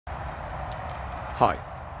Hi,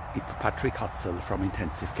 it's Patrick Hutzel from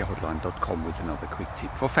IntensiveCareHotline.com with another quick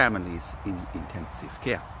tip for families in intensive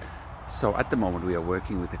care. So at the moment we are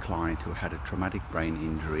working with a client who had a traumatic brain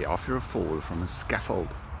injury after a fall from a scaffold.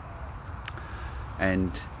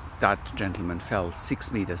 And that gentleman fell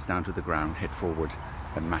 6 meters down to the ground, head forward,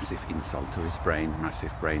 a massive insult to his brain,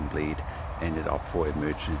 massive brain bleed, ended up for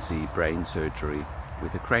emergency brain surgery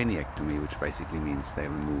with a craniectomy, which basically means they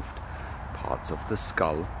removed parts of the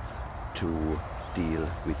skull to deal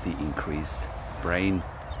with the increased brain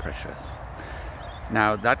pressures.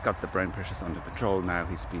 Now that got the brain pressures under control. Now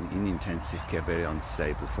he's been in intensive care, very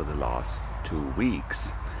unstable for the last 2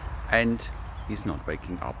 weeks, and he's not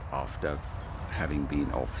waking up after having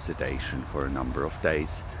been off sedation for a number of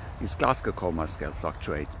days. His Glasgow Coma scale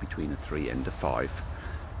fluctuates between a 3 and a 5,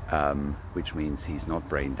 which means he's not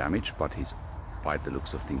brain damaged, but he's, by the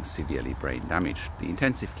looks of things, severely brain damaged. The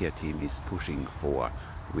intensive care team is pushing for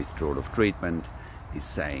withdrawal of treatment, is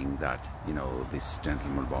saying that, you know, this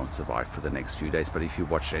gentleman won't survive for the next few days. But if you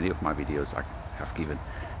watched any of my videos, I have given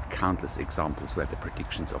countless examples where the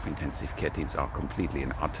predictions of intensive care teams are completely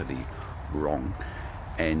and utterly wrong,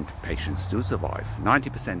 and patients do survive.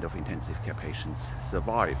 90% of intensive care patients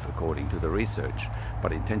survive according to the research,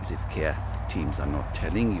 but intensive care teams are not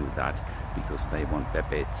telling you that because they want their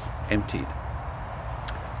beds emptied.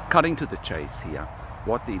 Cutting to the chase here,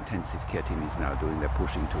 what the intensive care team is now doing, they're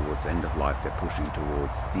pushing towards end of life, they're pushing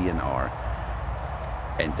towards DNR,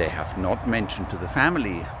 and they have not mentioned to the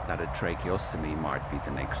family that a tracheostomy might be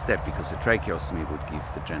the next step, because a tracheostomy would give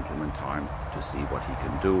the gentleman time to see what he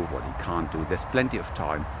can do, what he can't do. There's plenty of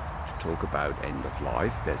time to talk about end of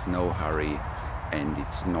life. There's no hurry, and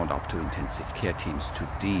it's not up to intensive care teams to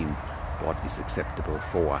deem what is acceptable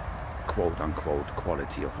for quote-unquote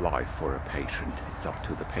quality of life for a patient. It's up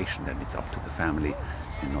to the patient and it's up to the family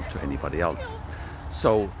and not to anybody else.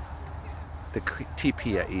 So the tip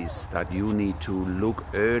here is that you need to look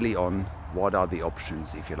early on what are the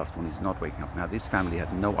options if your loved one is not waking up. Now this family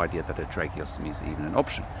had no idea that a tracheostomy is even an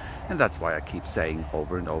option, and that's why I keep saying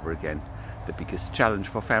over and over again, the biggest challenge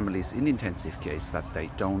for families in intensive care is that they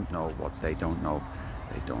don't know what they don't know.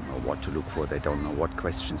 They don't know what to look for, they don't know what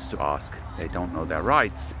questions to ask, they don't know their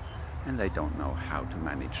rights, and they don't know how to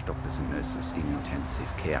manage doctors and nurses in intensive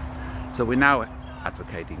care. So we're now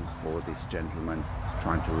advocating for this gentleman,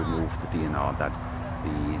 trying to remove the DNR that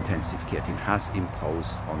the intensive care team has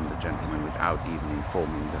imposed on the gentleman without even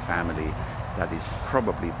informing the family. That is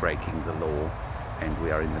probably breaking the law, and we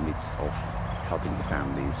are in the midst of helping the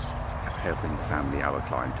family, our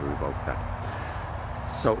client, to revoke that.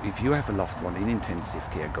 So if you have a loved one in intensive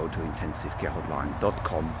care, go to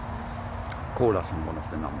IntensiveCareHotline.com. Call us on one of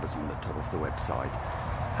the numbers on the top of the website,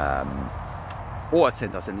 or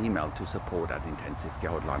send us an email to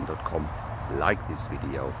support@IntensiveCareHotline.com. Like this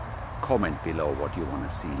video, comment below what you want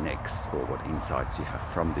to see next or what insights you have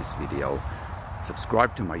from this video.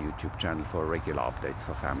 Subscribe to my YouTube channel for regular updates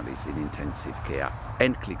for families in intensive care,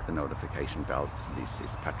 and click the notification bell. This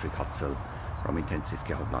is Patrick Hutzel from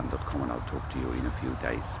IntensiveCareHotline.com, and I'll talk to you in a few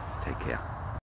days. Take care.